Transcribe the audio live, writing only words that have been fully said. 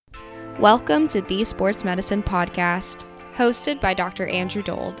Welcome to the Sports Medicine Podcast, hosted by Dr. Andrew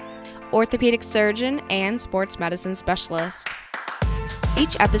Dold, orthopedic surgeon and sports medicine specialist.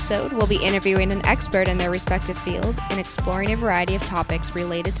 Each episode will be interviewing an expert in their respective field and exploring a variety of topics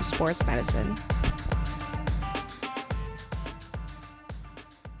related to sports medicine.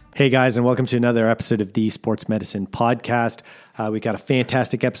 Hey guys, and welcome to another episode of the Sports Medicine Podcast. We got a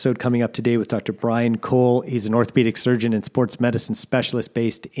fantastic episode coming up today with Dr. Brian Cole. He's an orthopedic surgeon and sports medicine specialist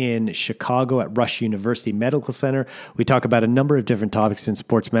based in Chicago at Rush University Medical Center. We talk about a number of different topics in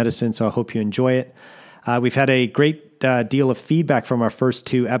sports medicine, so I hope you enjoy it. We've had a great deal of feedback from our first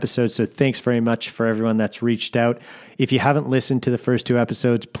two episodes, so thanks very much for everyone that's reached out. If you haven't listened to the first two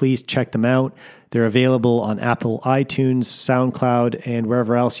episodes, please check them out. They're available on Apple, iTunes, SoundCloud, and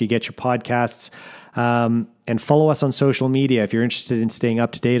wherever else you get your podcasts. And follow us on social media if you're interested in staying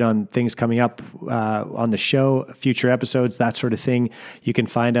up to date on things coming up on the show, future episodes, that sort of thing. You can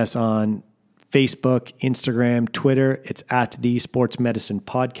find us on Facebook, Instagram, Twitter. It's at the Sports Medicine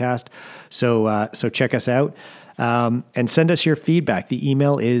Podcast. So check us out and send us your feedback. The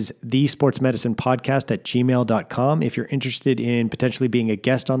email is thesportsmedicinepodcast@gmail.com. If you're interested in potentially being a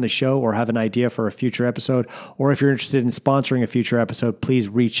guest on the show or have an idea for a future episode, or if you're interested in sponsoring a future episode, please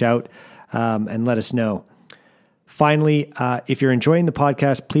reach out and let us know. Finally, if you're enjoying the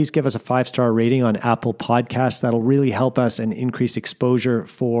podcast, please give us a 5-star rating on Apple Podcasts. That'll really help us and increase exposure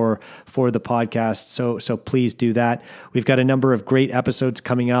for the podcast. So please do that. We've got a number of great episodes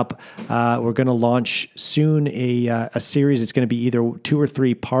coming up. We're going to launch soon a series. It's going to be either 2 or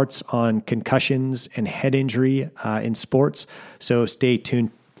 3 parts on concussions and head injury in sports. So stay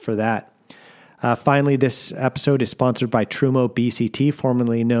tuned for that. Finally, this episode is sponsored by Trumo BCT,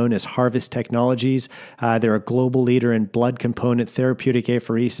 formerly known as Harvest Technologies. They're a global leader in blood component therapeutic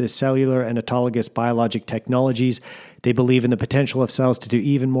apheresis, cellular and autologous biologic technologies. They believe in the potential of cells to do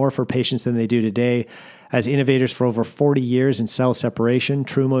even more for patients than they do today. As innovators for over 40 years in cell separation,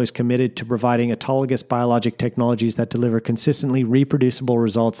 Trumo is committed to providing autologous biologic technologies that deliver consistently reproducible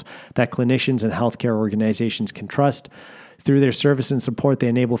results that clinicians and healthcare organizations can trust. Through their service and support, they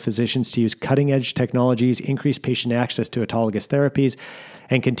enable physicians to use cutting-edge technologies, increase patient access to autologous therapies,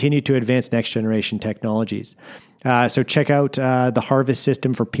 and continue to advance next-generation technologies. So check out the Harvest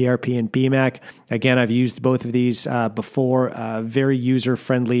system for PRP and BMAC. Again, I've used both of these before. Very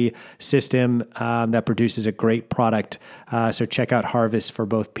user-friendly system that produces a great product. So check out Harvest for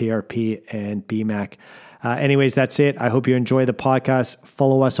both PRP and BMAC. Anyways, that's it. I hope you enjoy the podcast.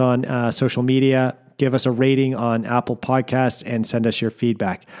 Follow us on social media. Give us a rating on Apple Podcasts and send us your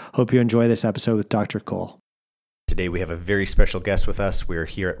feedback. Hope you enjoy this episode with Dr. Cole. Today we have a very special guest with us. We're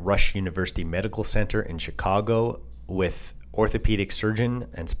here at Rush University Medical Center in Chicago with orthopedic surgeon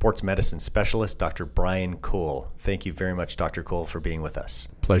and sports medicine specialist, Dr. Brian Cole. Thank you very much, Dr. Cole, for being with us.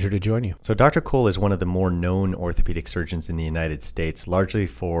 Pleasure to join you. So Dr. Cole is one of the more known orthopedic surgeons in the United States, largely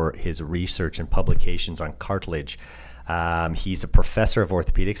for his research and publications on cartilage. He's a professor of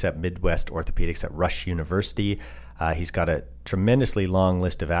orthopedics at Midwest Orthopedics at Rush University. He's got a tremendously long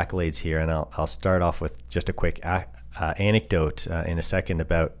list of accolades here, and I'll start off with just a quick anecdote in a second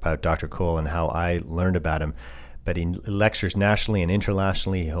about Dr. Cole and how I learned about him. But he lectures nationally and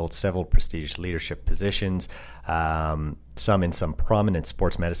internationally. He holds several prestigious leadership positions, some in some prominent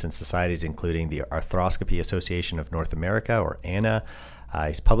sports medicine societies, including the Arthroscopy Association of North America, or ANA.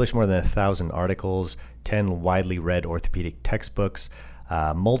 He's published more than 1,000 articles, 10 widely read orthopedic textbooks,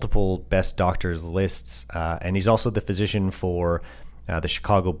 multiple best doctors lists, and he's also the physician for the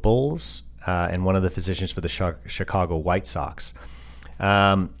Chicago Bulls and one of the physicians for the Chicago White Sox.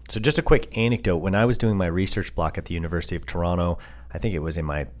 So just a quick anecdote. When I was doing my research block at the University of Toronto, I think it was in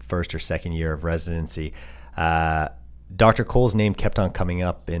my first or second year of residency, Dr. Cole's name kept on coming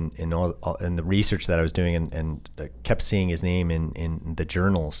up in the research that I was doing, and kept seeing his name in the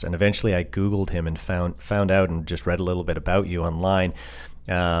journals. And eventually I Googled him and found out and just read a little bit about you online,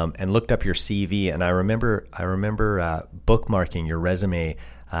 and looked up your CV. And I remember bookmarking your resume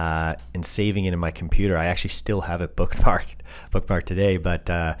and saving it in my computer. I actually still have it bookmarked today, but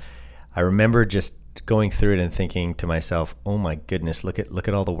I remember just going through it and thinking to myself, oh my goodness, look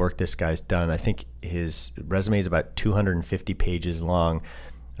at all the work this guy's done. I think his resume is about 250 pages long.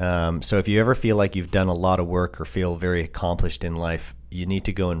 So if you ever feel like you've done a lot of work or feel very accomplished in life, you need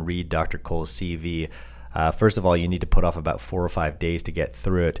to go and read Dr. Cole's CV. First of all, you need to put off about 4 or 5 days to get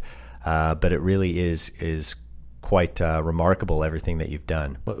through it. But it really is quite remarkable, everything that you've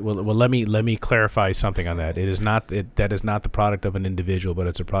done. Well, let me clarify something on that. That is not the product of an individual, but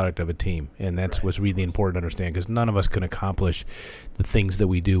it's a product of a team, and that's right. What's really important to understand, because none of us can accomplish the things that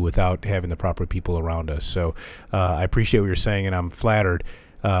we do without having the proper people around us. So I appreciate what you're saying, and I'm flattered.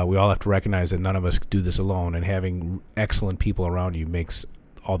 we all have to recognize that none of us do this alone, and having excellent people around you makes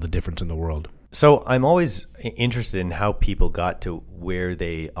all the difference in the world. So I'm always interested in how people got to where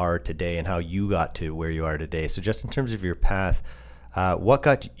they are today and how you got to where you are today. So just in terms of your path, what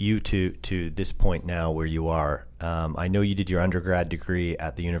got you to this point now where you are? I know you did your undergrad degree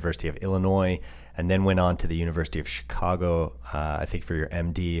at the University of Illinois and then went on to the University of Chicago, I think for your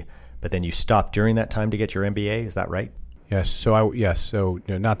MD, but then you stopped during that time to get your MBA. Is that right? Yes. So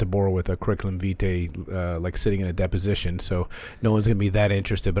not to bore with a curriculum vitae, like sitting in a deposition. So no one's going to be that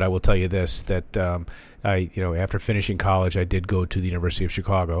interested. But I will tell you this: that after finishing college, I did go to the University of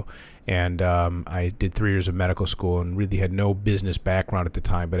Chicago, and I did 3 years of medical school, and really had no business background at the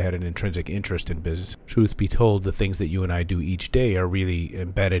time, but I had an intrinsic interest in business. Truth be told, the things that you and I do each day are really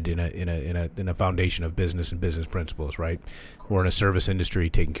embedded in a foundation of business and business principles. Right? We're in a service industry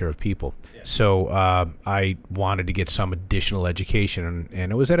taking care of people. Yeah. So I wanted to get some additional education,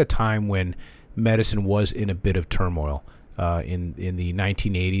 and it was at a time when medicine was in a bit of turmoil. In the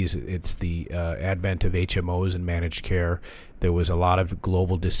 1980s, it's the advent of HMOs and managed care. There was a lot of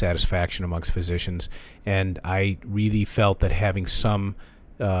global dissatisfaction amongst physicians, and I really felt that having some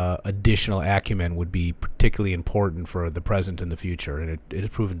additional acumen would be particularly important for the present and the future, and it has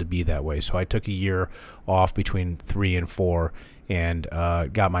proven to be that way. So I took a year off between 3 and 4 and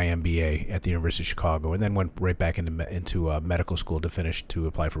got my MBA at the University of Chicago, and then went right back into medical school to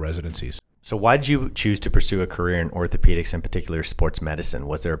apply for residencies. So why did you choose to pursue a career in orthopedics, in particular sports medicine?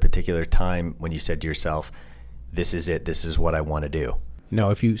 Was there a particular time when you said to yourself, this is it, this is what I want to do?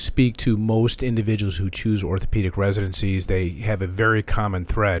 If you speak to most individuals who choose orthopedic residencies, they have a very common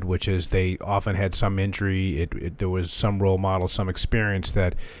thread, which is they often had some injury, there was some role model, some experience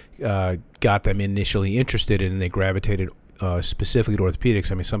that got them initially interested in, and they gravitated specifically to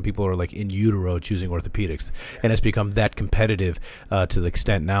orthopedics. I mean, some people are like in utero choosing orthopedics, and it's become that competitive to the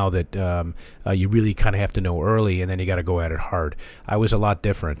extent now that you really kind of have to know early, and then you got to go at it hard. I was a lot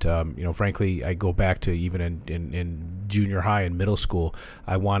different. Frankly, I go back to even in junior high and middle school,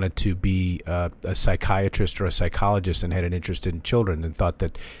 I wanted to be a psychiatrist or a psychologist, and had an interest in children, and thought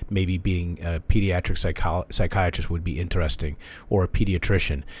that maybe being a pediatric psychiatrist would be interesting, or a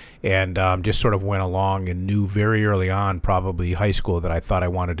pediatrician, and just sort of went along and knew very early on, probably high school, that I thought I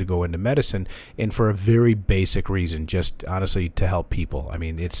wanted to go into medicine, and for a very basic reason, just honestly to help people. I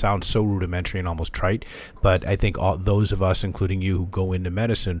mean, it sounds so rudimentary and almost trite, but I think all those of us, including you, who go into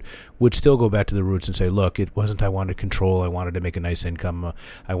medicine would still go back to the roots and say, look, it wasn't I wanted control, I wanted to make a nice income,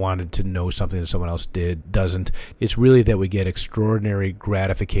 I wanted to know something that someone else doesn't. It's really that we get extraordinary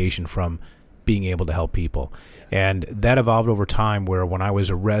gratification from being able to help people. And that evolved over time, where when I was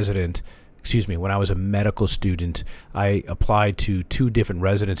a medical student, I applied to 2 different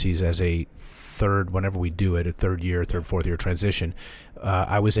residencies as a fourth year transition.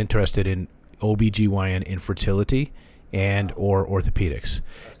 I was interested in OBGYN infertility and or orthopedics.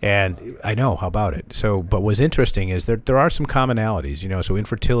 And I know, how about it? So, but what's interesting is there are some commonalities, so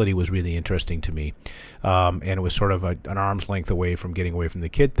infertility was really interesting to me. And it was sort of an arm's length away from getting away from the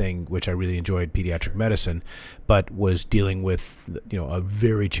kid thing, which I really enjoyed pediatric medicine, but was dealing with, a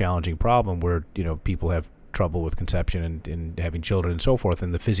very challenging problem where, people have trouble with conception and having children and so forth,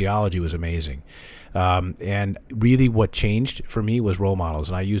 and the physiology was amazing. And really what changed for me was role models,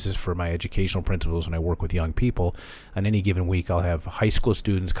 and I use this for my educational principles when I work with young people. On any given week, I'll have high school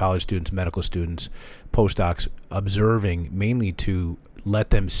students, college students, medical students, postdocs observing, mainly to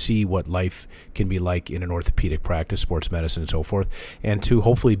let them see what life can be like in an orthopedic practice, sports medicine, and so forth, and to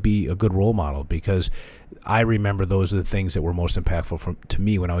hopefully be a good role model, because I remember those are the things that were most impactful to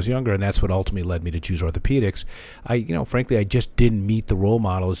me when I was younger, and that's what ultimately led me to choose orthopedics. Frankly, I just didn't meet the role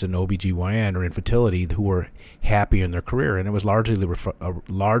models in OBGYN or infertility who were happy in their career, and it was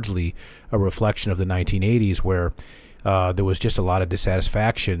largely a reflection of the 1980s, where there was just a lot of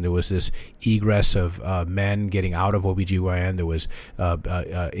dissatisfaction. There was this egress of men getting out of OBGYN. There was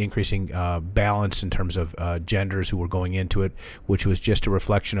increasing balance in terms of genders who were going into it, which was just a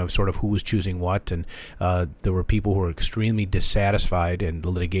reflection of sort of who was choosing what. And there were people who were extremely dissatisfied, and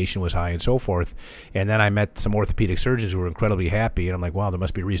the litigation was high and so forth. And then I met some orthopedic surgeons who were incredibly happy. And I'm like, wow, there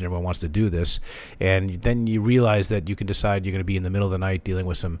must be a reason everyone wants to do this. And then you realize that you can decide you're going to be in the middle of the night dealing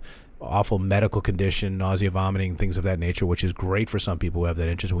with some awful medical condition, nausea, vomiting, things of that nature, which is great for some people who have that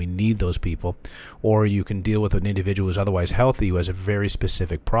interest. We need those people. Or you can deal with an individual who's otherwise healthy, who has a very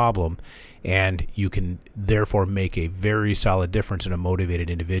specific problem, and you can therefore make a very solid difference in a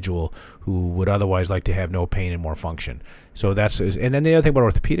motivated individual who would otherwise like to have no pain and more function. So and then the other thing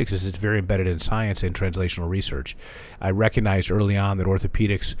about orthopedics is it's very embedded in science and translational research. I recognized early on that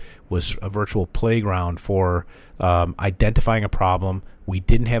orthopedics was a virtual playground for identifying a problem We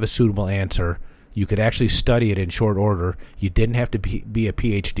didn't have a suitable answer. You could actually study it in short order. You didn't have to be a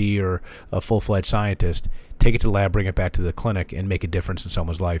PhD or a full-fledged scientist. Take it to the lab, bring it back to the clinic, and make a difference in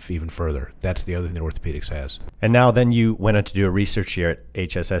someone's life even further. That's the other thing that orthopedics has. And now then you went on to do a research year at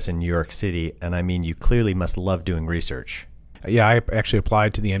HSS in New York City, and I mean, you clearly must love doing research. Yeah, I actually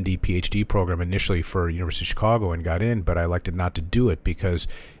applied to the MD PhD program initially for University of Chicago and got in, but I elected not to do it because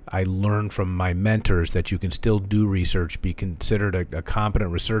I learned from my mentors that you can still do research, be considered a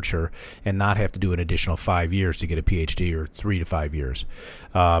competent researcher, and not have to do an additional 5 years to get a PhD, or 3 to 5 years.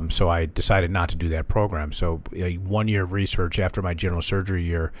 So I decided not to do that program. So 1 year of research after my general surgery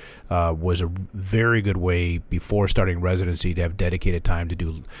year was a very good way before starting residency to have dedicated time to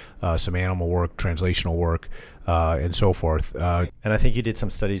do some animal work, translational work, and so forth. And I think you did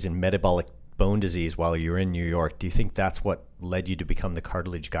some studies in metabolic bone disease while you were in New York. Do you think that's what led you to become the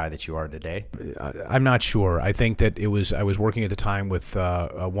cartilage guy that you are today? I'm not sure. I think that I was working at the time with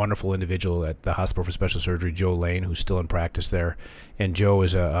a wonderful individual at the Hospital for Special Surgery, Joe Lane, who's still in practice there. And Joe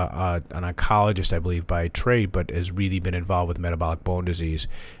is an oncologist, I believe, by trade, but has really been involved with metabolic bone disease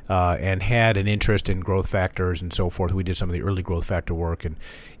and had an interest in growth factors and so forth. We did some of the early growth factor work, and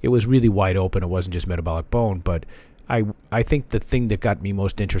it was really wide open. It wasn't just metabolic bone, but I think the thing that got me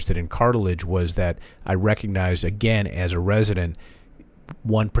most interested in cartilage was that I recognized, again, as a resident,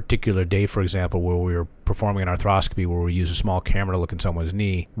 one particular day, for example, where we were performing an arthroscopy where we used a small camera to look in someone's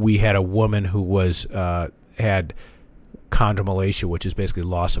knee. We had a woman who was had chondromalacia, which is basically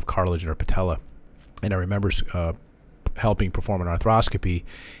loss of cartilage in her patella. And I remember helping perform an arthroscopy,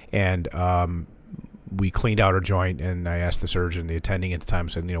 and we cleaned out her joint, and I asked the surgeon, the attending at the time,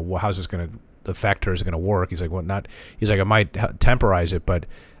 said, well, how's this going to affect her? Is it going to work? He's like, well, not. He's like, I might temporize it, but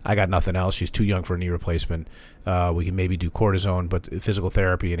I got nothing else. She's too young for a knee replacement. We can maybe do cortisone, but physical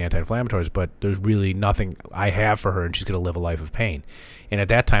therapy and anti-inflammatories, but there's really nothing I have for her, and she's going to live a life of pain. And at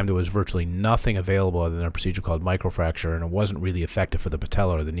that time, there was virtually nothing available other than a procedure called microfracture, and it wasn't really effective for the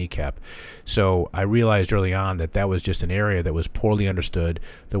patella or the kneecap. So I realized early on that that was just an area that was poorly understood.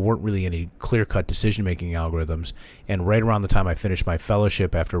 There weren't really any clear-cut decision-making algorithms. And right around the time I finished my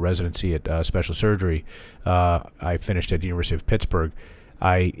fellowship after residency at special surgery, I finished at the University of Pittsburgh.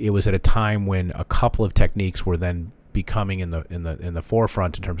 It was at a time when a couple of techniques were then becoming in the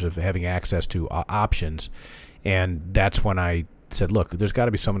forefront in terms of having access to options, and that's when I said, look, there's got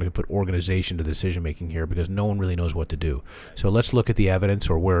to be someone who can put organization to decision making here, because no one really knows what to do. So let's look at the evidence,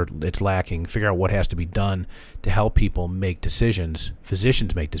 or where it's lacking, figure out what has to be done to help people make decisions,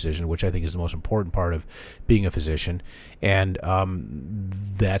 physicians make decisions, which I think is the most important part of being a physician. And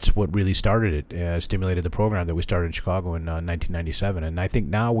that's what really started it, stimulated the program that we started in Chicago in 1997. And I think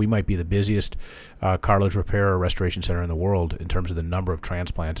now we might be the busiest cartilage repair or restoration center in the world in terms of the number of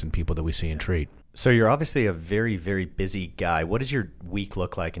transplants and people that we see and treat. So you're obviously a very, very busy guy. What does your week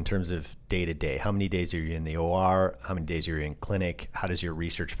look like in terms of day to day? How many days are you in the OR? How many days are you in clinic? How does your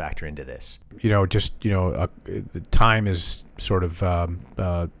research factor into this? The time is sort of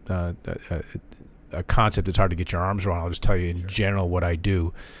a concept that's hard to get your arms around. I'll just tell you in general what I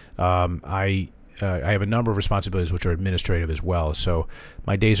do. I have a number of responsibilities which are administrative as well. So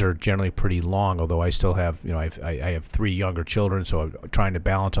my days are generally pretty long, although I still have, I have 3 younger children, so trying to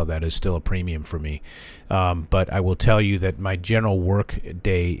balance all that is still a premium for me. But I will tell you that my general work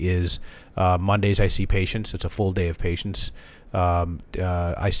day is Mondays I see patients. It's a full day of patients.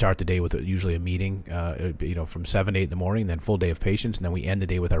 I start the day with usually a meeting, from 7 to 8 in the morning, then full day of patients, and then we end the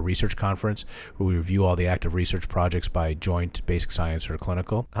day with our research conference, where we review all the active research projects by joint, basic science, or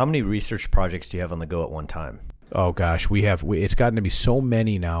clinical. How many research projects do you have on the go at one time? Oh gosh, it's gotten to be so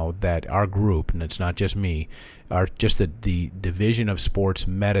many now that our group, and it's not just me, are just the division of sports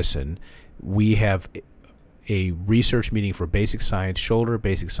medicine. We have a research meeting for basic science shoulder,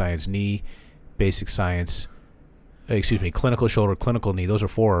 basic science knee, clinical shoulder, clinical knee. Those are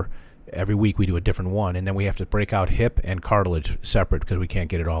 4. Every week we do a different one, and then we have to break out hip and cartilage separate because we can't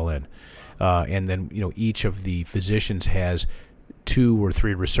get it all in. And then each of the physicians has 2 or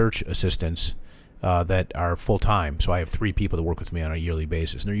 3 research assistants that are full time. So I have 3 people that work with me on a yearly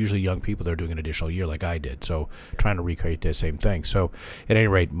basis, and they're usually young people that are doing an additional year like I did. So trying to recreate the same thing. So at any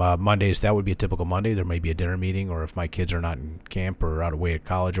rate, Mondays, that would be a typical Monday. There may be a dinner meeting, or if my kids are not in camp or out away at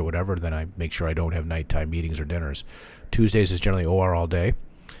college or whatever, then I make sure I don't have nighttime meetings or dinners. Tuesdays is generally OR all day.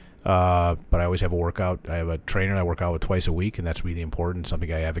 But I always have a workout. I have a trainer I work out with twice a week, and that's really important,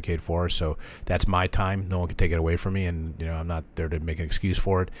 something I advocate for. So that's my time. No one can take it away from me, and I'm not there to make an excuse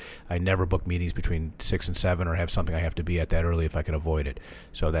for it. I never book meetings between 6 and 7 or have something I have to be at that early if I can avoid it.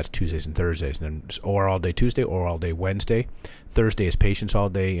 So that's Tuesdays and Thursdays. And then OR all day Tuesday, OR all day Wednesday. Thursday is patients all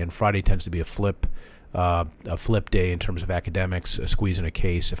day, and Friday tends to be a flip. a flip day in terms of academics, squeezing a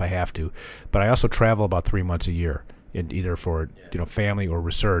case if I have to. But I also travel about 3 months a year, either for family or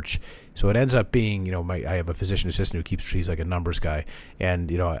research. So it ends up being, I have a physician assistant he's like a numbers guy, and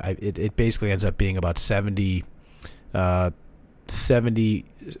it basically ends up being about 70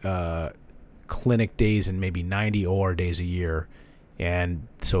 clinic days and maybe 90 OR days a year. And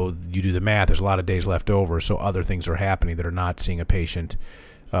so you do the math, there's a lot of days left over, so other things are happening that are not seeing a patient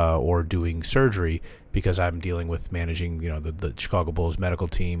or doing surgery, because I'm dealing with managing, the Chicago Bulls medical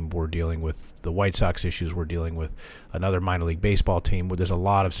team. We're dealing with the White Sox issues. We're dealing with another minor league baseball team where there's a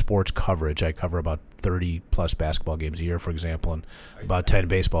lot of sports coverage. I cover about 30-plus basketball games a year, for example, and about 10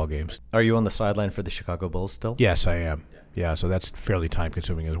 baseball games. Are you on the sideline for the Chicago Bulls still? Yes, I am. Yeah, so that's fairly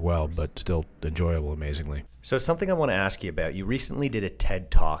time-consuming as well, but still enjoyable, amazingly. So something I want to ask you about, you recently did a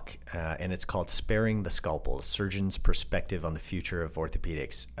TED Talk, and it's called Sparing the Scalpel, A Surgeon's Perspective on the Future of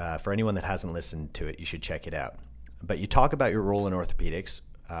Orthopedics. For anyone that hasn't listened to it, you should check it out. But you talk about your role in orthopedics,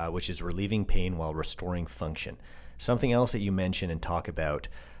 which is relieving pain while restoring function. Something else that you mention and talk about,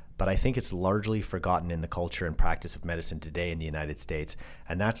 but I think it's largely forgotten in the culture and practice of medicine today in the United States,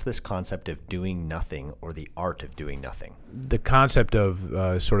 and that's this concept of doing nothing, or the art of doing nothing. The concept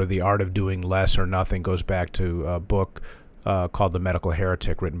of sort of the art of doing less or nothing goes back to a book called The Medical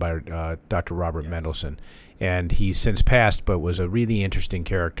Heretic, written by Dr. Robert Mendelsohn. And he's since passed, but was a really interesting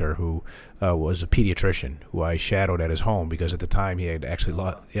character who was a pediatrician who I shadowed at his home, because at the time he had actually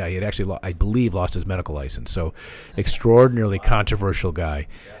I believe, lost his medical license. So extraordinarily controversial guy,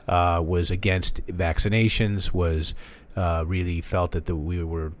 was against vaccinations, was really felt that we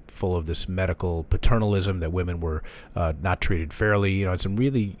were full of this medical paternalism, that women were not treated fairly. And some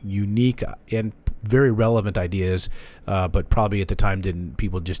really unique and very relevant ideas, but probably at the time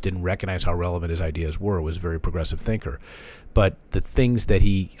people just didn't recognize how relevant his ideas were. It was a very progressive thinker. But the things that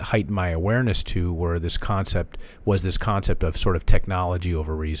he heightened my awareness to were this concept of sort of technology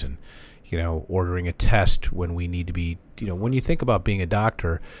over reason. Ordering a test when we need to be, when you think about being a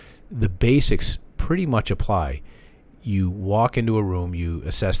doctor, the basics pretty much apply. You walk into a room, you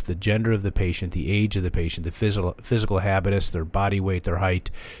assess the gender of the patient, the age of the patient, the physical habitus, their body weight, their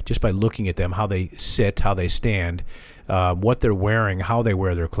height, just by looking at them, how they sit, how they stand, what they're wearing, how they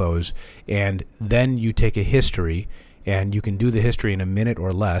wear their clothes, and then you take a history, and you can do the history in a minute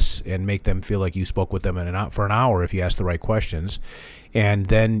or less and make them feel like you spoke with them for an hour if you ask the right questions. And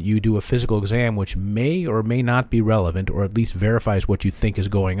then you do a physical exam, which may or may not be relevant, or at least verifies what you think is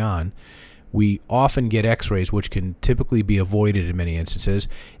going on. We often get x-rays, which can typically be avoided in many instances.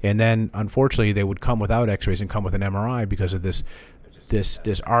 And then, unfortunately, they would come without x-rays and come with an MRI because of this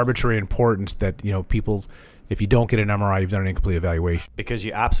arbitrary importance that, people, if you don't get an MRI, you've done an incomplete evaluation. Because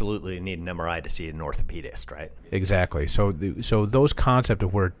you absolutely need an MRI to see an orthopedist, right? Exactly. So those concepts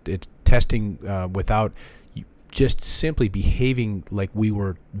of where it's testing without just simply behaving like we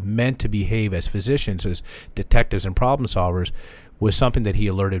were meant to behave as physicians, as detectives and problem solvers, was something that he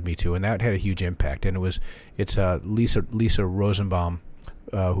alerted me to, and that had a huge impact. And it's Lisa Rosenbaum,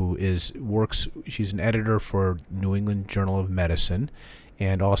 she's an editor for New England Journal of Medicine,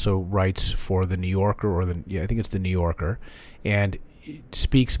 and also writes for the New Yorker, I think it's the New Yorker, and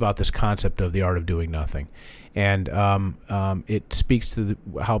speaks about this concept of the art of doing nothing. And it speaks to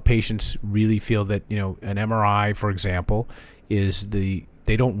how patients really feel that, an MRI, for example, they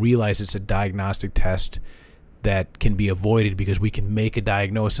don't realize it's a diagnostic test that can be avoided because we can make a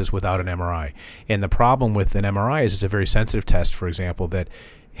diagnosis without an MRI. And the problem with an MRI is it's a very sensitive test, for example, that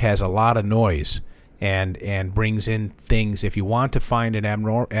has a lot of noise and brings in things. If you want to find an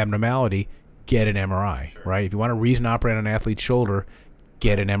abnormality, get an MRI, sure. Right? If you want a reason to operate on an athlete's shoulder,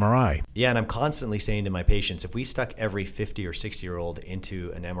 get an MRI. Yeah, and I'm constantly saying to my patients, if we stuck every 50 or 60-year-old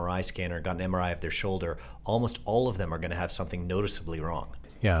into an MRI scanner, got an MRI of their shoulder, almost all of them are going to have something noticeably wrong.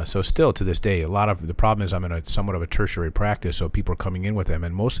 Yeah, so still to this day, a lot of the problem is I'm in somewhat of a tertiary practice, so people are coming in with them,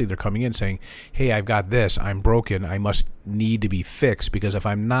 and mostly they're coming in saying, hey, I've got this, I'm broken, I must need to be fixed, because if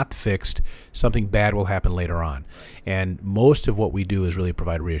I'm not fixed, something bad will happen later on. And most of what we do is really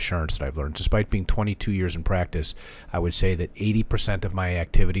provide reassurance that I've learned. Despite being 22 years in practice, I would say that 80% of my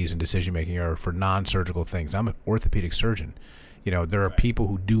activities and decision-making are for non-surgical things. I'm an orthopedic surgeon. There are people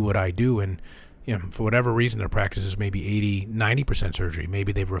who do what I do, and for whatever reason, their practice is maybe 80, 90% surgery.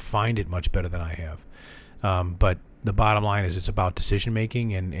 Maybe they've refined it much better than I have. But the bottom line is it's about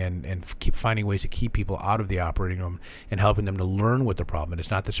decision-making and keep finding ways to keep people out of the operating room and helping them to learn what the problem is.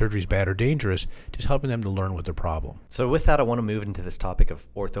 It's not that surgery is bad or dangerous, just helping them to learn what their problem. So with that, I want to move into this topic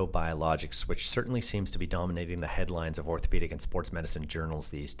of orthobiologics, which certainly seems to be dominating the headlines of orthopedic and sports medicine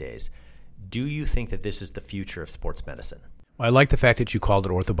journals these days. Do you think that this is the future of sports medicine? I like the fact that you called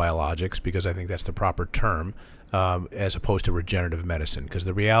it orthobiologics because I think that's the proper term, as opposed to regenerative medicine, because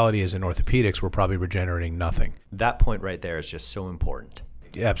the reality is in orthopedics, we're probably regenerating nothing. That point right there is just so important.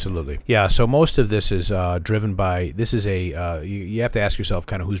 Absolutely. Yeah, so most of this is driven by, this is you have to ask yourself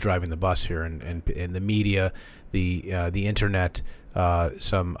kind of who's driving the bus here, and the media, the internet,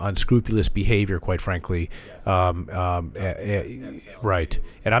 some unscrupulous behavior, quite frankly. Right.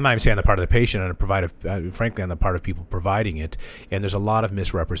 And I'm not even saying on the part of the patient, and frankly on the part of people providing it, and there's a lot of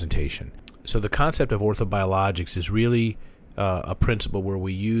misrepresentation. So the concept of orthobiologics is really a principle where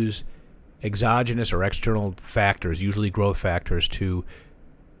we use exogenous or external factors, usually growth factors, to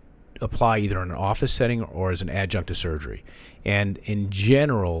apply either in an office setting or as an adjunct to surgery. And in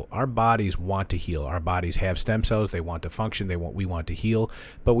general, our bodies want to heal. Our bodies have stem cells. They want to function. We want to heal.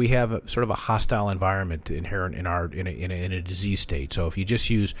 But we have sort of a hostile environment inherent in a disease state. So if you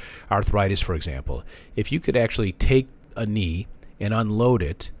just use arthritis, for example, if you could actually take a knee and unload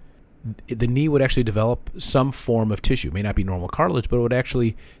it, the knee would actually develop some form of tissue. It may not be normal cartilage, but it would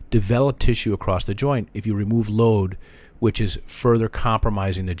actually develop tissue across the joint if you remove load, which is further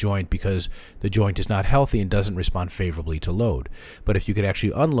compromising the joint because the joint is not healthy and doesn't respond favorably to load. But if you could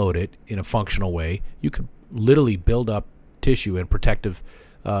actually unload it in a functional way, you could literally build up tissue and protective,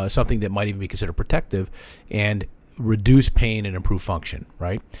 something that might even be considered protective, and reduce pain and improve function,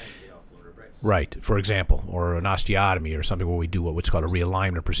 right? Right, for example, or an osteotomy or something where we do what's called a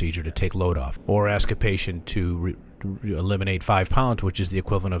realignment procedure to take load off, or ask a patient to eliminate 5 pounds, which is the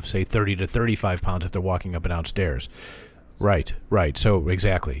equivalent of, say, 30 to 35 pounds if they're walking up and down stairs. Right. So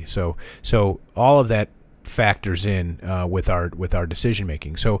exactly. So all of that factors in with our decision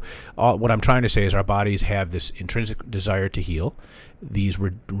making. So what I'm trying to say is our bodies have this intrinsic desire to heal. These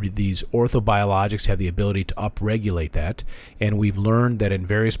orthobiologics have the ability to upregulate that, and we've learned that in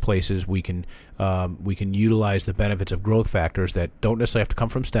various places we can utilize the benefits of growth factors that don't necessarily have to come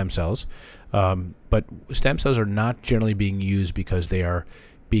from stem cells, but stem cells are not generally being used because they are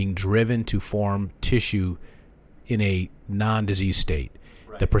being driven to form tissue in a non-disease state.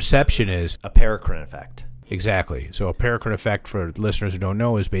 Right. The perception is a paracrine effect. Exactly. So a paracrine effect, for listeners who don't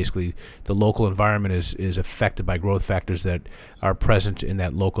know, is basically the local environment is affected by growth factors that are present in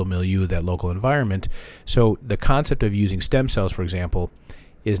that local milieu, that local environment. So the concept of using stem cells, for example,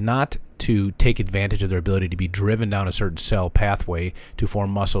 is not to take advantage of their ability to be driven down a certain cell pathway to form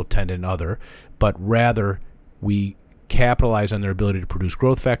muscle, tendon, and other, but rather we capitalize on their ability to produce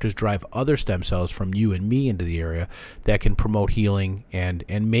growth factors, drive other stem cells from you and me into the area that can promote healing and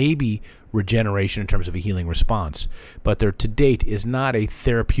maybe regeneration in terms of a healing response. But there to date is not a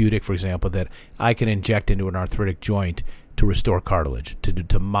therapeutic, for example, that I can inject into an arthritic joint to restore cartilage,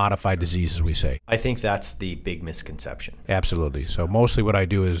 to modify disease, as we say. I think that's the big misconception. Absolutely. So mostly what I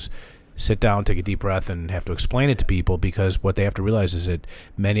do is sit down, take a deep breath, and have to explain it to people, because what they have to realize is that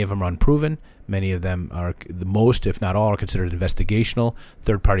many of them are unproven. Many of them are, the most, if not all, are considered investigational.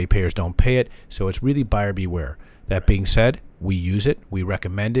 Third-party payers don't pay it, so it's really buyer beware. That being said, we use it, we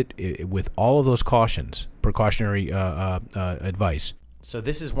recommend it with all of those precautionary advice. So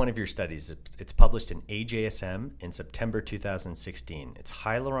this is one of your studies. It's published in AJSM in September 2016. It's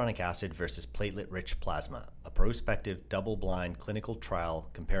hyaluronic acid versus platelet-rich plasma, a prospective double-blind clinical trial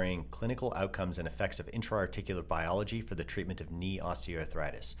comparing clinical outcomes and effects of intra-articular biology for the treatment of knee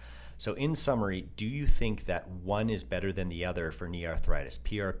osteoarthritis. So in summary, do you think that one is better than the other for knee arthritis,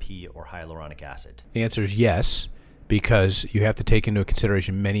 PRP or hyaluronic acid? The answer is yes, because you have to take into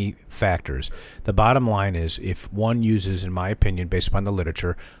consideration many factors. The bottom line is, if one uses, in my opinion, based upon the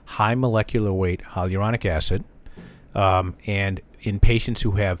literature, high molecular weight hyaluronic acid, and in patients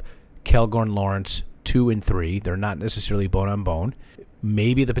who have Kellgren-Lawrence 2 and 3, they're not necessarily bone-on-bone,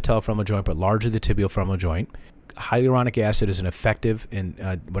 maybe the patellofemoral joint, but largely the tibial-femoral joint, hyaluronic acid is an effective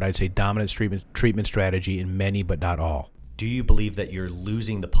and what I'd say dominant treatment strategy in many, but not all. Do you believe that you're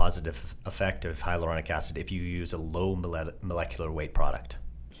losing the positive effect of hyaluronic acid if you use a low molecular weight product?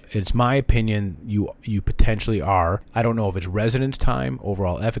 It's my opinion you potentially are. I don't know if it's residence time,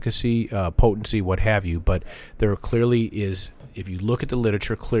 overall efficacy, potency, what have you, but there clearly is, if you look at the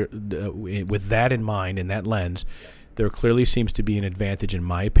literature with that in mind, in that lens, there clearly seems to be an advantage, in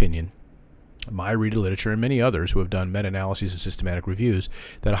my opinion, my read of literature and many others who have done meta-analyses and systematic reviews,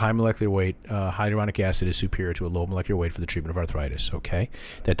 that a high molecular weight hyaluronic acid is superior to a low molecular weight for the treatment of arthritis. Okay,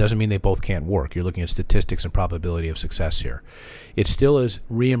 that doesn't mean they both can't work. You're looking at statistics and probability of success here. It still is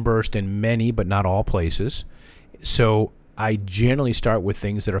reimbursed in many, but not all places. So I generally start with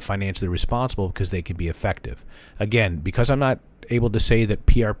things that are financially responsible because they can be effective. Again, because I'm not able to say that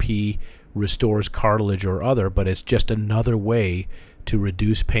PRP restores cartilage or other, but it's just another way to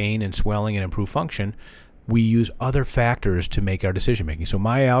reduce pain and swelling and improve function, we use other factors to make our decision making. So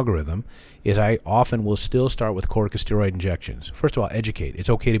my algorithm is I often will still start with corticosteroid injections. First of all, educate. It's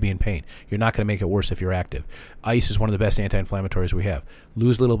okay to be in pain. You're not going to make it worse if you're active. Ice is one of the best anti-inflammatories we have.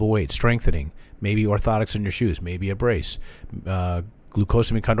 Lose a little bit of weight, strengthening, maybe orthotics in your shoes, maybe a brace.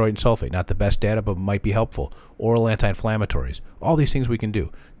 Glucosamine, chondroitin, and sulfate, not the best data, but might be helpful. Oral anti-inflammatories, all these things we can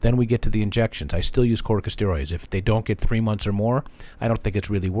do. Then we get to the injections. I still use corticosteroids. If they don't get 3 months or more, I don't think it's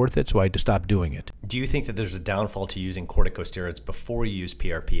really worth it, so I just stop doing it. Do you think that there's a downfall to using corticosteroids before you use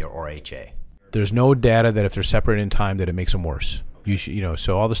PRP or HA? There's no data that if they're separated in time that it makes them worse.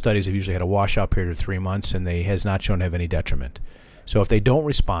 So all the studies have usually had a washout period of 3 months, and they has not shown to have any detriment. So if they don't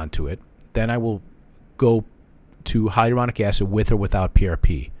respond to it, then I will go to hyaluronic acid with or without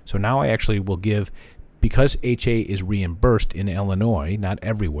PRP. So now I actually will give, because HA is reimbursed in Illinois, not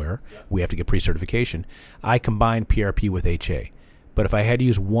everywhere, we have to get pre-certification, I combine PRP with HA. But if I had to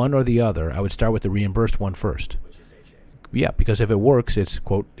use one or the other, I would start with the reimbursed one first. Which is HA. Yeah, because if it works, it's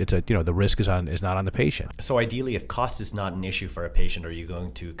the risk is not on the patient. So ideally, if cost is not an issue for a patient, are you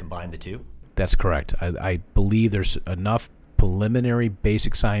going to combine the two? That's correct. I believe there's enough preliminary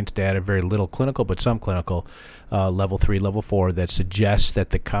basic science data, very little clinical, but some clinical, level 3, level 4, that suggests that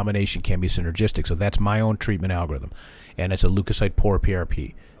the combination can be synergistic. So that's my own treatment algorithm, and it's a leukocyte-poor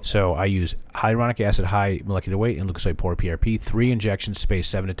PRP. So I use hyaluronic acid, high molecular weight, and leukocyte-poor PRP, 3 injections spaced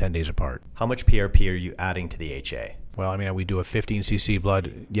 7 to 10 days apart. How much PRP are you adding to the HA? Well, we do a 15 cc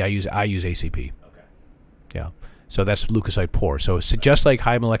blood. Yeah, I use ACP. Okay. Yeah. So that's leukocyte poor. So just like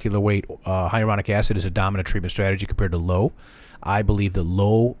high molecular weight, hyaluronic acid is a dominant treatment strategy compared to low. I believe that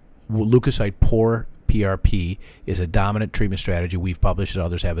low leukocyte poor PRP is a dominant treatment strategy. We've published it,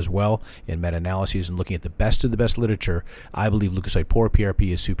 others have as well, in meta-analyses and looking at the best of the best literature. I believe leukocyte poor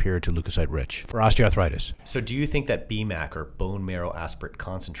PRP is superior to leukocyte rich for osteoarthritis. So do you think that BMAC, or bone marrow aspirate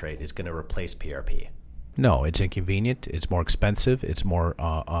concentrate, is going to replace PRP? No, it's inconvenient, it's more expensive, it's more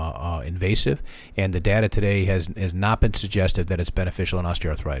invasive, and the data today has not been suggestive that it's beneficial in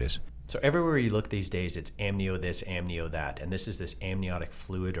osteoarthritis. So everywhere you look these days, it's amnio this, amnio that, and this is this amniotic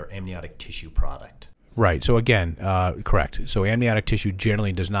fluid or amniotic tissue product. Right. So again, correct. So amniotic tissue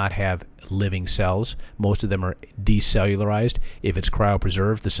generally does not have living cells. Most of them are decellularized. If it's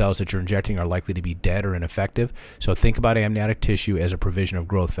cryopreserved, the cells that you're injecting are likely to be dead or ineffective. So think about amniotic tissue as a provision of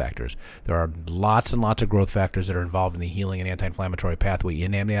growth factors. There are lots and lots of growth factors that are involved in the healing and anti-inflammatory pathway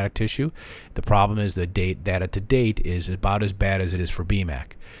in amniotic tissue. The problem is the data to date is about as bad as it is for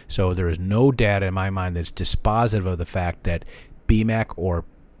BMAC. So there is no data in my mind that's dispositive of the fact that BMAC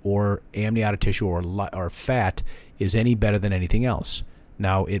or amniotic tissue or fat is any better than anything else.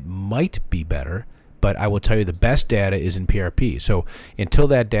 Now, it might be better, but I will tell you the best data is in PRP. So until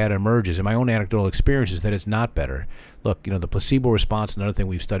that data emerges, and my own anecdotal experience is that it's not better. Look, the placebo response, another thing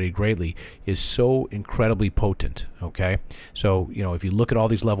we've studied greatly, is so incredibly potent, okay? So, if you look at all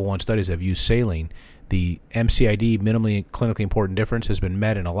these level 1 studies that have used saline, the MCID, minimally clinically important difference, has been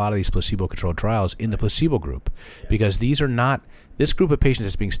met in a lot of these placebo-controlled trials in the placebo group, because this group of patients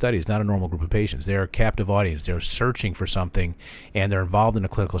that's being studied is not a normal group of patients. They're a captive audience. They're searching for something, and they're involved in a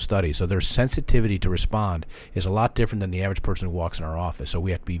clinical study. So their sensitivity to respond is a lot different than the average person who walks in our office. So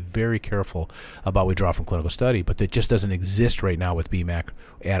we have to be very careful about what we draw from clinical study, but that just doesn't exist right now with BMAC,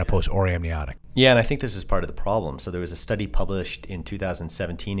 adipose, or amniotic. Yeah, and I think this is part of the problem. So there was a study published in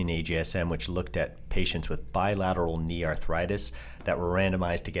 2017 in AJSM which looked at patients with bilateral knee arthritis that were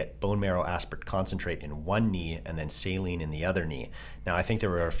randomized to get bone marrow aspirate concentrate in one knee and then saline in the other knee. Now, I think there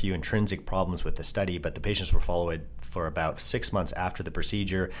were a few intrinsic problems with the study, but the patients were followed for about 6 months after the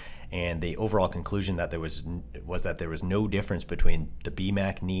procedure, and the overall conclusion that was that there was no difference between the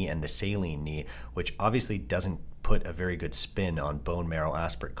BMAC knee and the saline knee, which obviously doesn't put a very good spin on bone marrow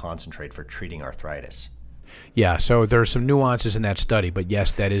aspirate concentrate for treating arthritis. Yeah, so there are some nuances in that study, but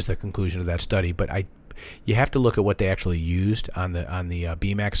yes, that is the conclusion of that study. But you have to look at what they actually used on the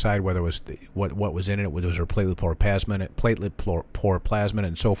BMAC side, whether it was what was in it, whether it was platelet poor plasmin,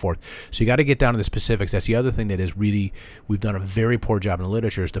 and so forth. So you got to get down to the specifics. That's the other thing that is really, we've done a very poor job in the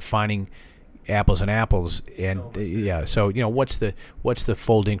literature, is defining apples and apples, and so what's the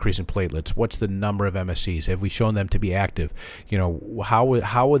fold increase in platelets, what's the number of MSCs, have we shown them to be active, how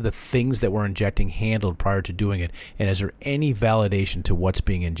are the things that we're injecting handled prior to doing it, and is there any validation to what's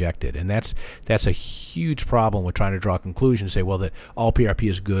being injected? And that's a huge problem with trying to draw conclusions, say, well, that all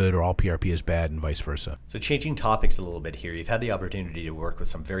PRP is good or all PRP is bad, and vice versa. So changing topics a little bit here, you've had the opportunity to work with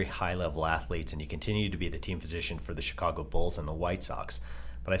some very high level athletes, and you continue to be the team physician for the Chicago Bulls and the White Sox.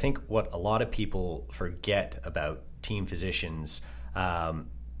 But I think what a lot of people forget about team physicians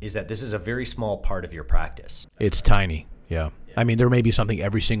is that this is a very small part of your practice. It's tiny. Yeah. I mean, there may be something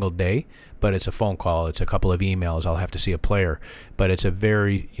every single day, but it's a phone call, it's a couple of emails, I'll have to see a player. But it's a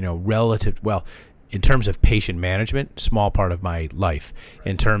very, relative, well, in terms of patient management, small part of my life.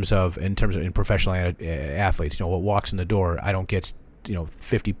 In terms of in professional athletes, what walks in the door, I don't get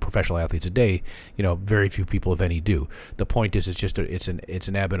 50 professional athletes a day. Very few people, if any, do. The point is, it's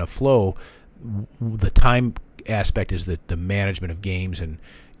an ebb and a flow. The time aspect is the management of games and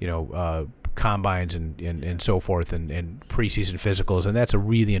combines and so forth and preseason physicals, and that's a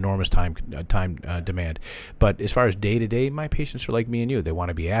really enormous time demand. But as far as day to day, my patients are like me and you. They want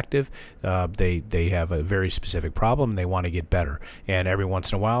to be active. They have a very specific problem and they want to get better. And every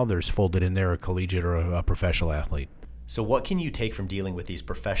once in a while, there's folded in there a collegiate or a professional athlete. So what can you take from dealing with these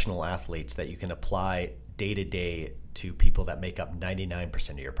professional athletes that you can apply day to day to people that make up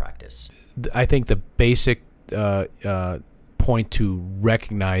 99% of your practice? I think the basic point to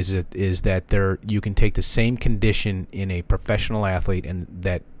recognize it is that you can take the same condition in a professional athlete and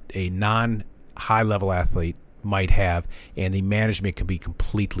that a non-high level athlete might have, and the management can be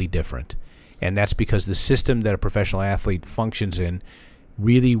completely different. And that's because the system that a professional athlete functions in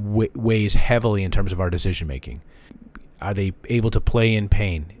really weighs heavily in terms of our decision making. Are they able to play in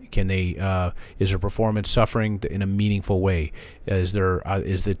pain? Can they? Is their performance suffering in a meaningful way? Is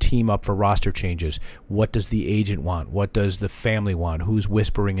the team up for roster changes? What does the agent want? What does the family want? Who's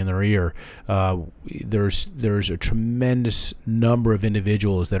whispering in their ear? There's a tremendous number of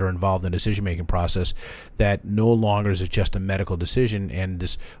individuals that are involved in the decision-making process that no longer is it just a medical decision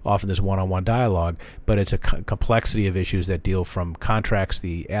and often this one-on-one dialogue, but it's a complexity of issues that deal from contracts,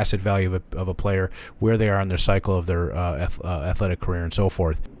 the asset value of a player, where they are in their cycle of their athletic career, and so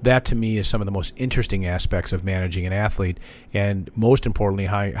forth. That, to me, is some of the most interesting aspects of managing an athlete, and most importantly,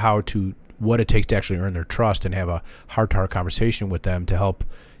 what it takes to actually earn their trust and have a heart-to-heart conversation with them to help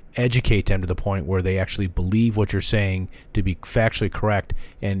educate them to the point where they actually believe what you're saying to be factually correct.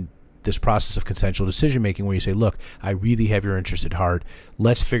 And this process of consensual decision-making where you say, look, I really have your interest at heart.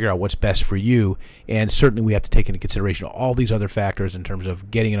 Let's figure out what's best for you. And certainly we have to take into consideration all these other factors in terms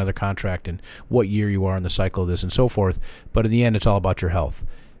of getting another contract and what year you are in the cycle of this and so forth. But in the end, it's all about your health.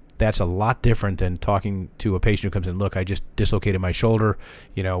 That's a lot different than talking to a patient who comes in, look, I just dislocated my shoulder.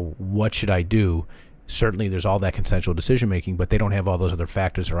 What should I do? Certainly there's all that consensual decision-making, but they don't have all those other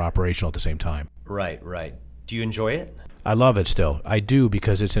factors that are operational at the same time. Right. Do you enjoy it? I love it still. I do,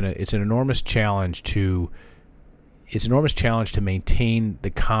 because it's an enormous challenge to maintain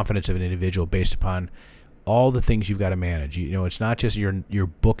the confidence of an individual based upon all the things you've got to manage. It's not just your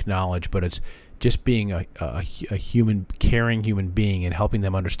book knowledge, but it's just being a human, caring human being and helping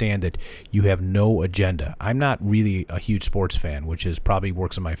them understand that you have no agenda. I'm not really a huge sports fan, which is probably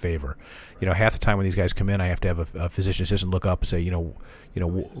works in my favor. Half the time when these guys come in, I have to have a physician assistant look up and say,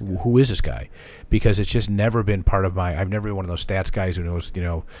 who is this guy? Because it's just never been part of I've never been one of those stats guys who knows,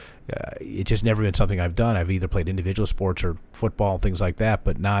 it's just never been something I've done. I've either played individual sports or football, things like that,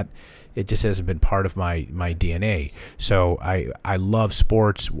 but it just hasn't been part of my DNA. So I love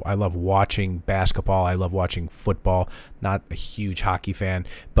sports. I love watching basketball. I love watching football. Not a huge hockey fan,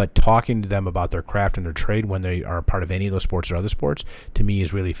 but talking to them about their craft and their trade when they are a part of any of those sports or other sports, to me,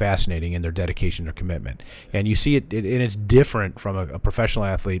 is really fascinating in their dedication, their commitment. And you see it, and it's different from a professional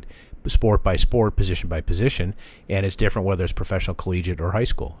athlete, sport by sport, position by position, and it's different whether it's professional, collegiate, or high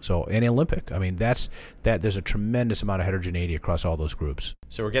school. So, and Olympic. I mean, there's a tremendous amount of heterogeneity across all those groups.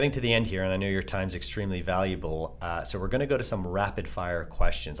 So we're getting to the end here, and I know your time's extremely valuable. So we're going to go to some rapid fire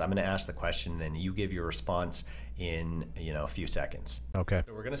questions. I'm going to ask the question, and then you give your response in a few seconds. Okay.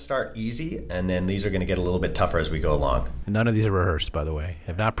 So we're going to start easy, and then these are going to get a little bit tougher as we go along. None of these are rehearsed, by the way. I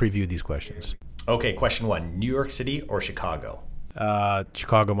have not previewed these questions. Okay, question 1. New York City or Chicago?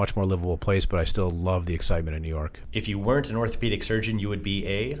 Chicago, much more livable place, but I still love the excitement in New York. If you weren't an orthopedic surgeon, you would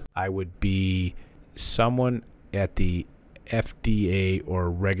be I would be someone at the FDA or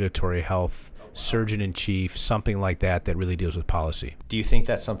regulatory health, surgeon-in-chief, something like that really deals with policy. Do you think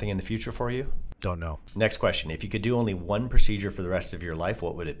that's something in the future for you? Don't know. Next question. If you could do only one procedure for the rest of your life,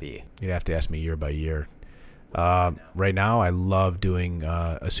 what would it be? You'd have to ask me year by year. Right now, I love doing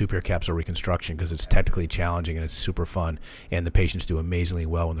a superior capsular reconstruction because it's technically challenging and it's super fun, and the patients do amazingly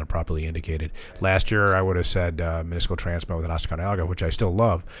well when they're properly indicated. Last year, I would have said meniscal transplant with an osteochondral allograft, which I still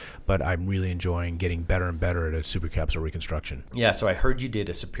love, but I'm really enjoying getting better and better at a superior capsular reconstruction. Yeah, so I heard you did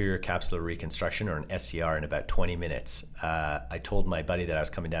a superior capsular reconstruction, or an SCR, in about 20 minutes. I told my buddy that I was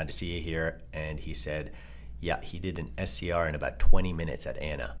coming down to see you here, and he said, yeah, he did an SCR in about 20 minutes at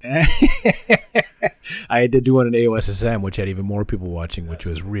Anna. I did do one at AOSSM, which had even more people watching, which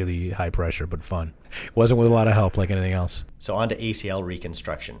was really high pressure, but fun. It wasn't with a lot of help like anything else. So on to ACL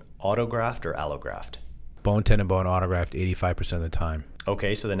reconstruction. Autograft or allograft? Bone tendon bone autograft 85% of the time.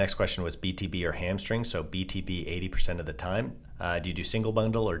 Okay, so the next question was BTB or hamstring. So BTB 80% of the time. Do you do single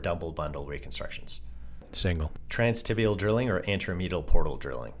bundle or double bundle reconstructions? Single. Transtibial drilling or anteromedial portal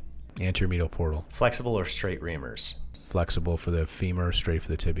drilling? Anteromedial portal. Flexible or straight reamers? Flexible for the femur, straight for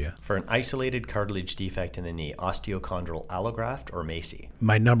the tibia. For an isolated cartilage defect in the knee, osteochondral allograft or MACI?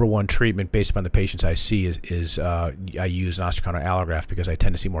 My number one treatment based upon the patients I see is I use an osteochondral allograft because I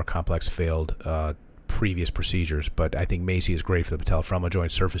tend to see more complex failed previous procedures, but I think MACI is great for the patellofemoral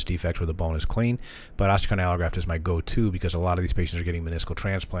joint surface defects where the bone is clean, but osteochondral allograft is my go-to because a lot of these patients are getting meniscal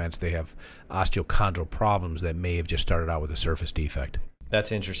transplants. They have osteochondral problems that may have just started out with a surface defect.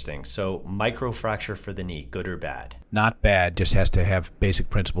 That's interesting. So microfracture for the knee, good or bad? Not bad, just has to have basic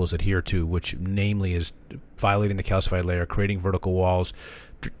principles adhered to, which namely is violating the calcified layer, creating vertical walls,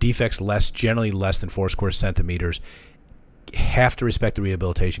 defects generally less than 4 square centimeters. Have to respect the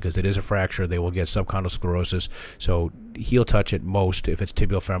rehabilitation because it is a fracture. They will get subchondral sclerosis. So heel touch at most if it's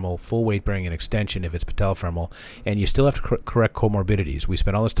tibial femoral, full weight bearing and extension if it's patellofemoral. And you still have to correct comorbidities. We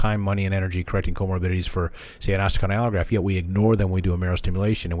spend all this time, money, and energy correcting comorbidities for, say, an osteochondral allograft, yet we ignore them when we do a marrow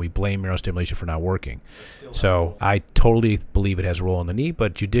stimulation, and we blame marrow stimulation for not working. So I totally believe it has a role in the knee,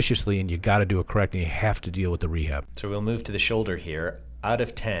 but judiciously, and you got to do it correct, and you have to deal with the rehab. So we'll move to the shoulder here. Out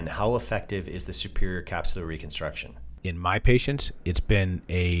of 10, how effective is the superior capsular reconstruction? In my patients, it's been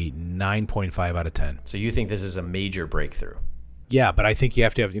a 9.5 out of 10. So you think this is a major breakthrough? Yeah, but I think you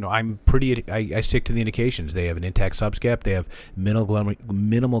have to have, I stick to the indications. They have an intact subscap. They have minimal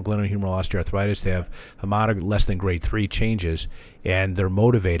glenohumeral osteoarthritis. They have hematotic less than grade 3 changes, and they're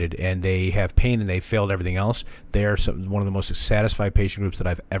motivated, and they have pain, and they failed everything else. They're one of the most satisfied patient groups that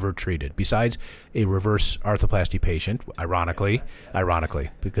I've ever treated, besides a reverse arthroplasty patient, ironically,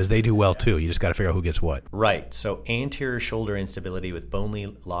 because they do well too. You just got to figure out who gets what. Right. So anterior shoulder instability with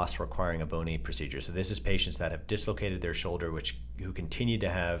bone loss requiring a bone knee procedure. So this is patients that have dislocated their shoulder, who continue to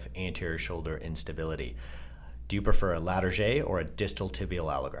have anterior shoulder instability. Do you prefer a Latarjet or a distal tibial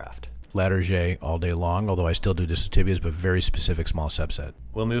allograft? Latarjet all day long, although I still do distal tibias, but very specific small subset.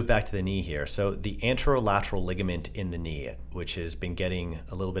 We'll move back to the knee here. So the anterolateral ligament in the knee, which has been getting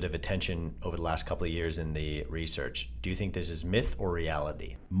a little bit of attention over the last couple of years in the research, do you think this is myth or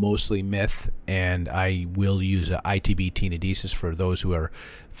reality? Mostly myth, and I will use a ITB tenodesis for those who are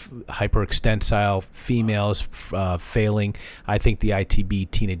hyperextensile females failing. I think the ITB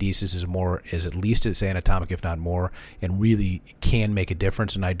tenodesis is at least as anatomic, if not more, and really can make a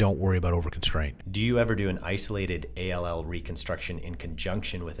difference, and I don't worry about overconstraint. Do you ever do an isolated ALL reconstruction in conjunction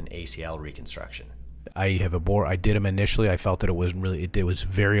with an ACL reconstruction? I did them initially. I felt that it was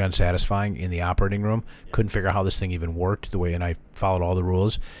very unsatisfying in the operating room. Couldn't figure out how this thing even worked and I followed all the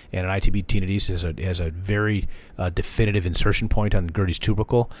rules. And an ITB tenodesis has a very definitive insertion point on Gertie's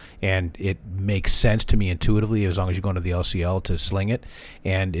tubercle, and it makes sense to me intuitively as long as you go into the LCL to sling it.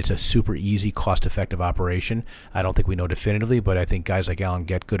 And it's a super easy, cost-effective operation. I don't think we know definitively, but I think guys like Alan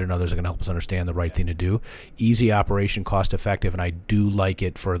Getgood and others are going to help us understand the right thing to do. Easy operation, cost-effective, and I do like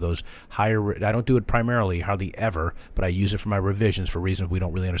it for those higher. I don't do it primarily, hardly ever, but I use it for my revisions for reasons we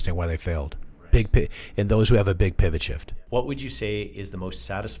don't really understand why they failed. And those who have a big pivot shift. What would you say is the most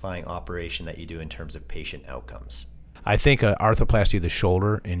satisfying operation that you do in terms of patient outcomes? I think arthroplasty of the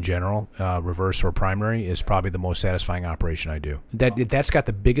shoulder in general, reverse or primary, is probably the most satisfying operation I do. That's got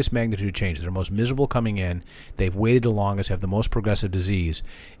the biggest magnitude change. They're most miserable coming in. They've waited the longest, have the most progressive disease,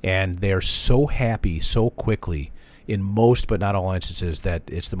 and they're so happy so quickly in most but not all instances that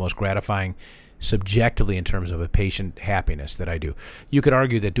it's the most gratifying subjectively in terms of a patient happiness that I do. You could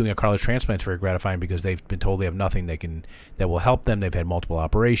argue that doing a cartilage transplant is very gratifying because they've been told they have nothing that will help them. They've had multiple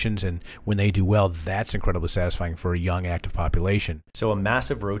operations, and when they do well, that's incredibly satisfying for a young active population. So a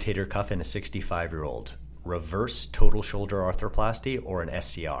massive rotator cuff in a 65-year-old, reverse total shoulder arthroplasty or an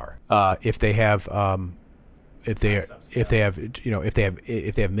SCR? If they have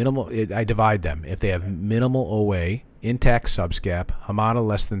minimal, I divide them. If they have minimal OA, intact subscap, Hamada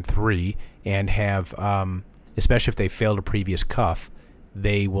less than 3, and have, especially if they failed a previous cuff,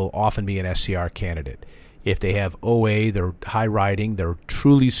 they will often be an SCR candidate. If they have OA, they're high riding, they're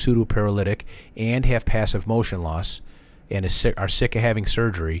truly pseudoparalytic, and have passive motion loss, and are sick of having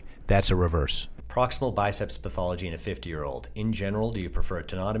surgery, that's a reverse. Proximal biceps pathology in a 50-year-old. In general, do you prefer a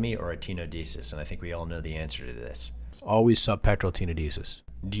tenotomy or a tenodesis? And I think we all know the answer to this. Always subpectoral tenodesis.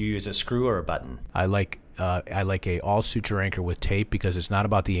 Do you use a screw or a button? I like a all suture anchor with tape because it's not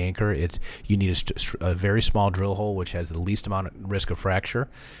about the anchor. You need a very small drill hole which has the least amount of risk of fracture.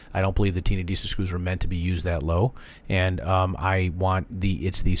 I don't believe the Tina Disa screws were meant to be used that low, and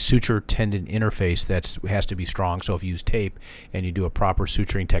it's the suture tendon interface that has to be strong. So if you use tape and you do a proper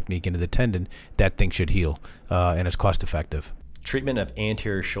suturing technique into the tendon, that thing should heal, and it's cost effective. Treatment of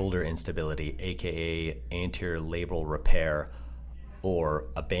anterior shoulder instability, aka anterior labral repair, or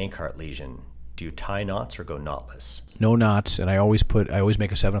a Bankart lesion. Do you tie knots or go knotless? No knots, and I always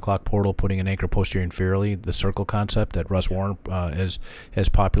make a 7 o'clock portal, putting an anchor posterior inferiorly, the circle concept that Russ Warren has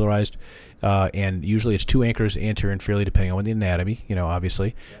popularized. And usually it's 2 anchors anterior inferiorly, depending on the anatomy,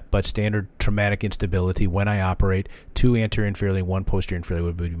 obviously. But standard traumatic instability, when I operate, 2 anterior inferiorly, 1 posterior inferiorly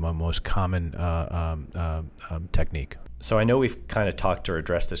would be my most common technique. So I know we've kind of talked or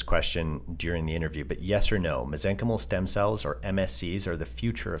addressed this question during the interview, but yes or no, mesenchymal stem cells or MSCs are the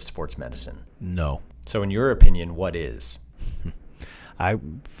future of sports medicine? No. So in your opinion, what is?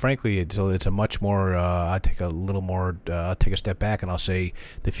 Frankly, it's a much more, I'll take a step back and I'll say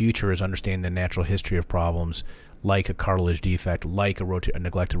the future is understanding the natural history of problems like a cartilage defect, like a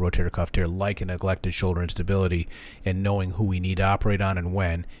neglected rotator cuff tear, like a neglected shoulder instability, and knowing who we need to operate on and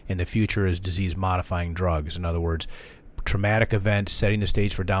when. And the future is disease-modifying drugs. In other words, traumatic event, setting the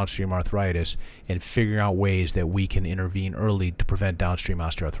stage for downstream arthritis, and figuring out ways that we can intervene early to prevent downstream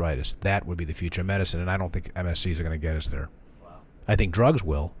osteoarthritis. That would be the future of medicine, and I don't think MSCs are going to get us there. Wow. I think drugs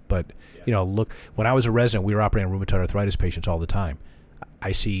will, but look, when I was a resident, we were operating on rheumatoid arthritis patients all the time.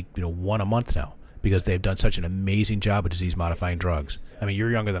 I see 1 a month now because they've done such an amazing job with disease-modifying drugs. I mean,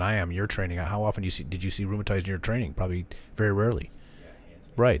 you're younger than I am. You're training. How often did you see rheumatoids in your training? Probably very rarely.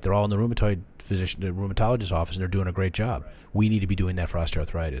 Right. They're all in the rheumatologist's office, and they're doing a great job. We need to be doing that for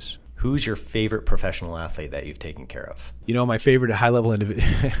osteoarthritis. Who's your favorite professional athlete that you've taken care of? My favorite high-level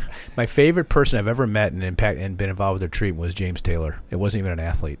individual, my favorite person I've ever met and been involved with their treatment was James Taylor. It wasn't even an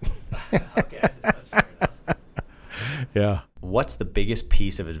athlete. Okay, that's fair enough. Yeah. What's the biggest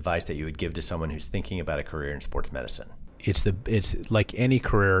piece of advice that you would give to someone who's thinking about a career in sports medicine? It's like any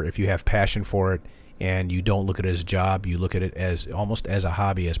career. If you have passion for it and you don't look at it as a job, you look at it as almost as a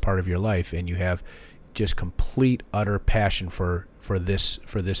hobby, as part of your life, and you have just complete, utter passion for this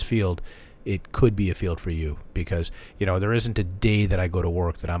field, it could be a field for you, because there isn't a day that I go to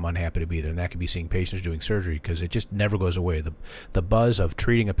work that I'm unhappy to be there, and that could be seeing patients doing surgery, because it just never goes away. The buzz of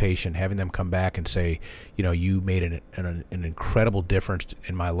treating a patient, having them come back and say, you made an incredible difference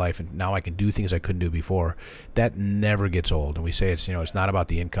in my life, and now I can do things I couldn't do before, that never gets old. And we say it's not about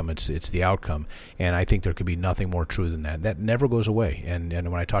the income, it's the outcome, and I think there could be nothing more true than that. That never goes away. And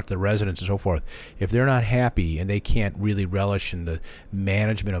when I talk to the residents and so forth, if they're not happy and they can't really relish in the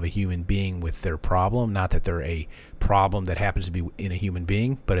management of a human being with their problem, not that they're a problem that happens to be in a human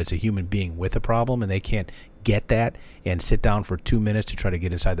being, but it's a human being with a problem, and they can't get that and sit down for 2 minutes to try to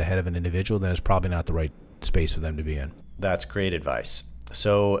get inside the head of an individual, then it's probably not the right space for them to be in. That's great advice.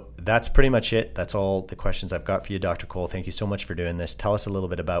 So that's pretty much it. That's all the questions I've got for you, Dr. Cole. Thank you so much for doing this. Tell us a little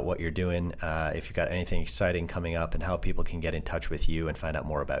bit about what you're doing, if you've got anything exciting coming up, and how people can get in touch with you and find out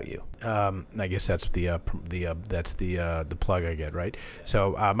more about you. I guess that's the plug I get, right?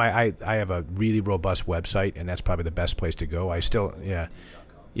 So I have a really robust website, and that's probably the best place to go.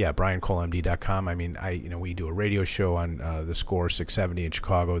 BrianColeMD.com. I mean, we do a radio show on the Score 670 in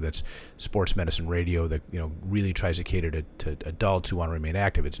Chicago. That's sports medicine radio that really tries to cater to adults who want to remain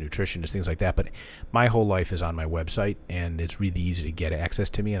active. It's nutrition, it's things like that. But my whole life is on my website, and it's really easy to get access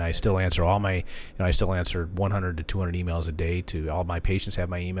to me. And I still answer I still answer 100 to 200 emails a day. To all my patients have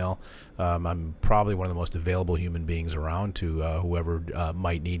my email. I'm probably one of the most available human beings around to whoever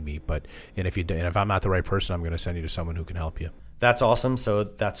might need me. And if I'm not the right person, I'm going to send you to someone who can help you. That's awesome. So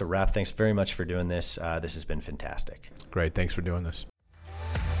that's a wrap. Thanks very much for doing this. This has been fantastic. Great. Thanks for doing this.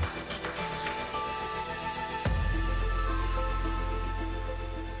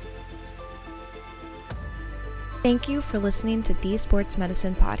 Thank you for listening to the Sports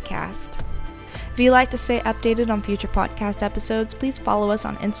Medicine Podcast. If you'd like to stay updated on future podcast episodes, please follow us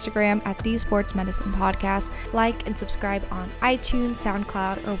on Instagram at The Sports Medicine Podcast, like and subscribe on iTunes,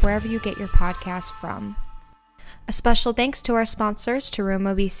 SoundCloud, or wherever you get your podcasts from. A special thanks to our sponsors,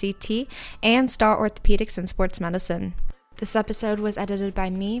 Terumo BCT and Star Orthopedics and Sports Medicine. This episode was edited by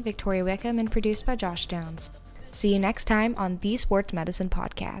me, Victoria Wickham, and produced by Josh Jones. See you next time on the Sports Medicine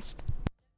Podcast.